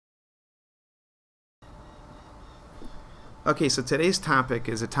Okay, so today's topic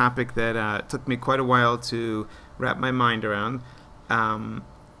is a topic that took me quite a while to wrap my mind around.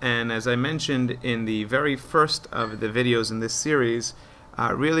 And as I mentioned in the very first of the videos in this series,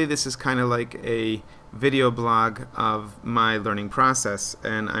 really this is kind of like a video blog of my learning process,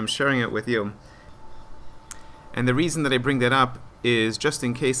 and I'm sharing it with you. And the reason that I bring that up is just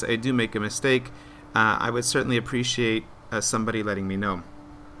in case I do make a mistake, I would certainly appreciate somebody letting me know.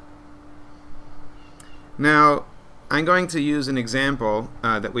 Now, I'm going to use an example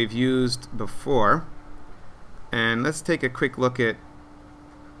that we've used before, and let's take a quick look at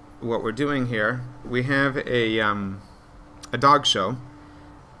what we're doing here. We have a dog show,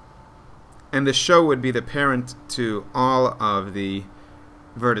 and the show would be the parent to all of the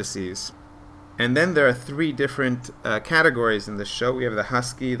vertices. And then there are three different categories in the show. We have the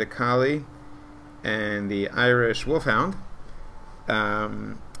Husky, the Collie, and the Irish Wolfhound.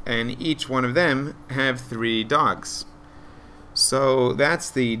 And each one of them have 3 dogs. So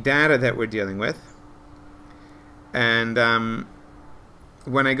that's the data that we're dealing with. And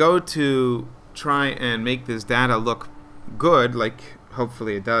when I go to try and make this data look good, like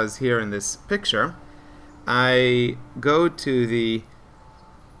hopefully it does here in this picture, I go to the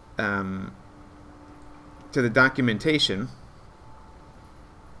documentation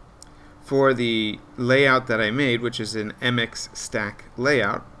for the layout that I made, which is an mxStack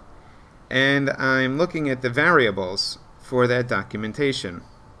layout, and I'm looking at the variables for that documentation.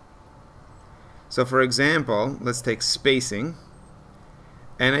 So for example, let's take spacing,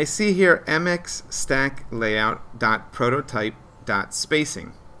 and I see here mxStack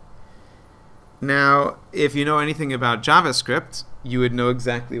layout.prototype.spacing. Now, if you know anything about JavaScript, you would know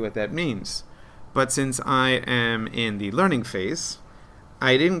exactly what that means. But since I am in the learning phase,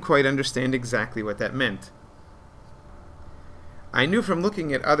 I didn't quite understand exactly what that meant. I knew from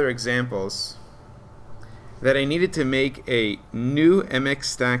looking at other examples that I needed to make a new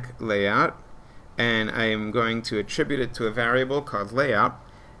mxStack layout, and I am going to attribute it to a variable called layout,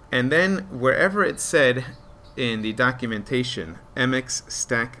 and then wherever it said in the documentation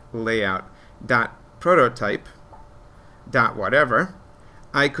mxStack layout.prototype.whatever,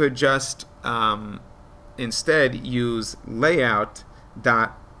 I could just instead use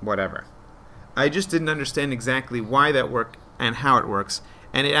layout.whatever. I just didn't understand exactly why that worked and how it works,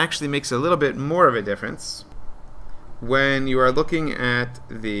 and it actually makes a little bit more of a difference when you are looking at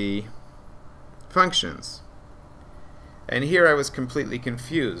the functions. And here I was completely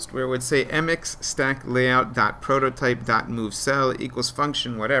confused, where it would say mxStack layout.prototype.moveCell equals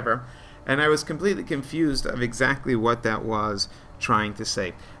function whatever, and I was completely confused of exactly what that was trying to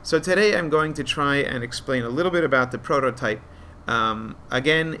say. So today I'm going to try and explain a little bit about the prototype.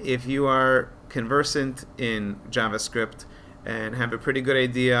 Again, if you are conversant in JavaScript and have a pretty good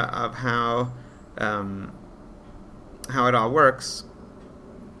idea of how it all works,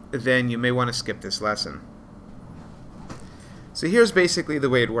 then you may want to skip this lesson. So here's basically the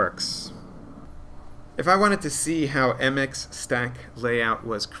way it works. If I wanted to see how mxStack layout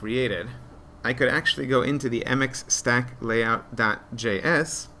was created, I could actually go into the mxStack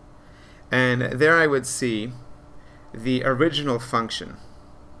layout.js, and there I would see the original function.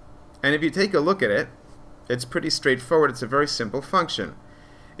 And if you take a look at it, it's pretty straightforward. It's a very simple function.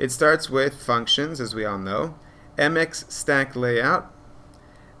 It starts with functions, as we all know, mxStack layout,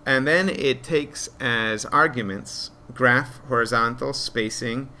 and then it takes as arguments graph, horizontal,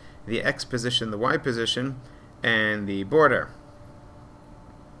 spacing, the x position, the y position, and the border.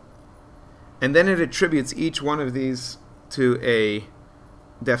 And then it attributes each one of these to a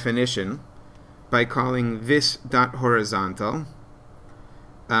definition by calling this.horizontal.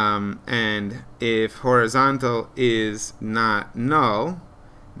 And if horizontal is not null,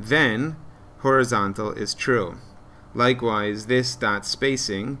 then horizontal is true. Likewise,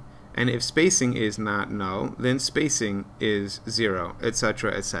 this.spacing, and if spacing is not null, then spacing is 0,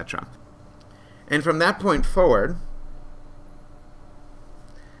 etc., etc. And from that point forward,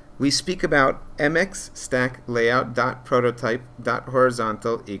 we speak about mxStack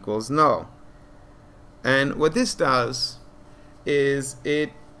layout.prototype.horizontal equals null. And what this does is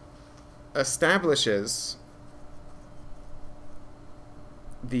it establishes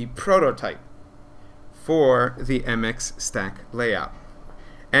the prototype for the mxStack layout.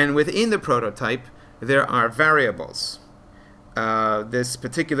 And within the prototype, there are variables. This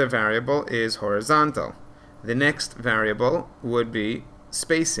particular variable is horizontal. The next variable would be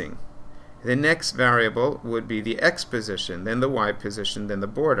spacing. The next variable would be the x position, then the y position, then the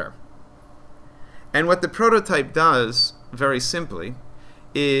border. And what the prototype does, very simply,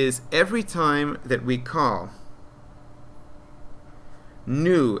 is every time that we call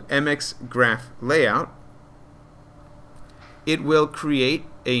new mxGraph layout, it will create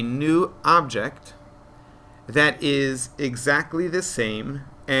a new object that is exactly the same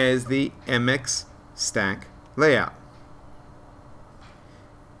as the MX stack layout.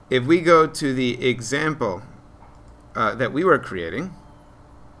 If we go to the example that we were creating,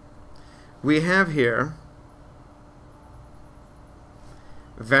 we have here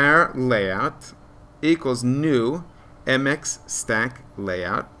var layout equals new MX stack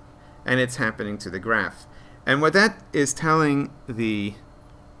layout, and it's happening to the graph. And what that is telling the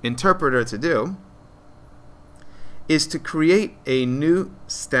interpreter to do is to create a new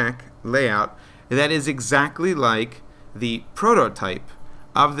stack layout that is exactly like the prototype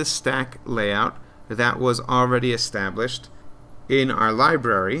of the stack layout that was already established in our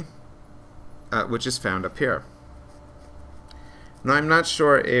library, which is found up here. Now, I'm not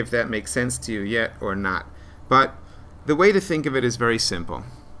sure if that makes sense to you yet or not, but the way to think of it is very simple.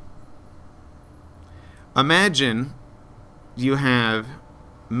 Imagine you have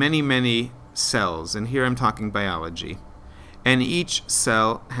many cells, and here I'm talking biology, and each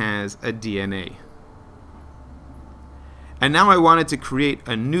cell has a DNA. And now I wanted to create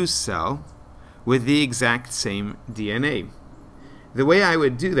a new cell with the exact same DNA. The way I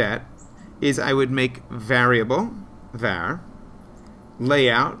would do that is I would make variable var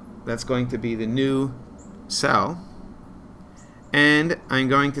layout, that's going to be the new cell, and I'm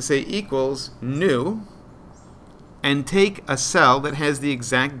going to say equals new, and take a cell that has the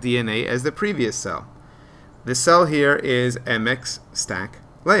exact DNA as the previous cell. The cell here is MX stack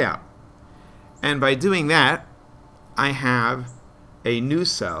layout. And by doing that, I have a new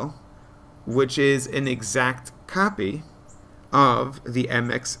cell which is an exact copy of the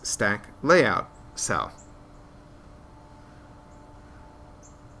MX stack layout cell.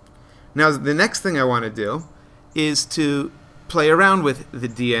 Now, the next thing I want to do is to play around with the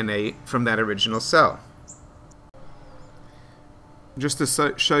DNA from that original cell. Just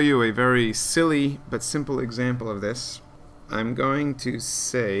to show you a very silly but simple example of this, I'm going to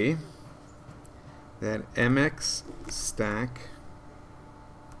say that MX stack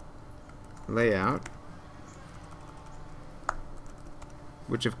layout,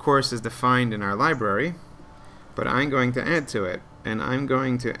 which of course is defined in our library, but I'm going to add to it, and I'm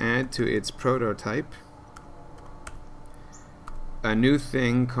going to add to its prototype a new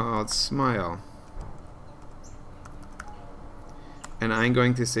thing called smile. And I'm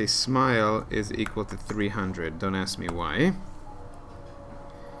going to say smile is equal to 300. Don't ask me why.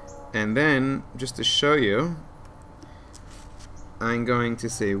 And then, just to show you, I'm going to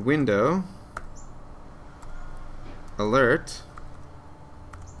say window alert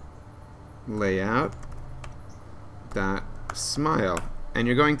layout dot smile, and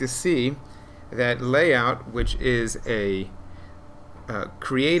you're going to see that layout, which is a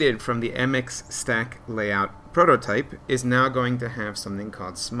created from the MX stack layout prototype, is now going to have something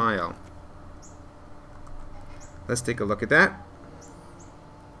called smile. Let's take a look at that.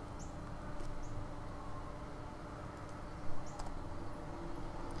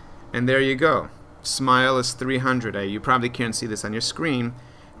 And there you go. Smile is 300. You probably can't see this on your screen,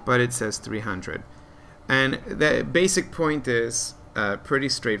 but it says 300. And the basic point is pretty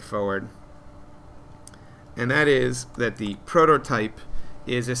straightforward. And that is that the prototype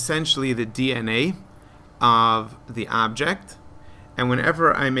is essentially the DNA of the object. And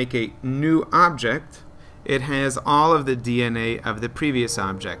whenever I make a new object, it has all of the DNA of the previous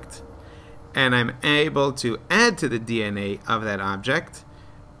object. And I'm able to add to the DNA of that object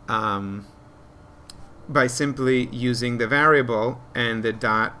by simply using the variable and the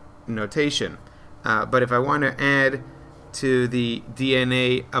dot notation. But if I want to add to the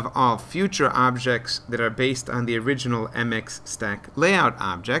DNA of all future objects that are based on the original MX stack layout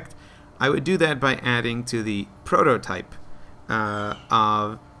object, I would do that by adding to the prototype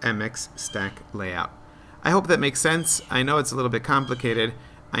of MX stack layout. I hope that makes sense. I know it's a little bit complicated.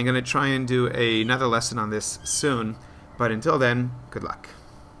 I'm going to try and do another lesson on this soon, but until then, good luck.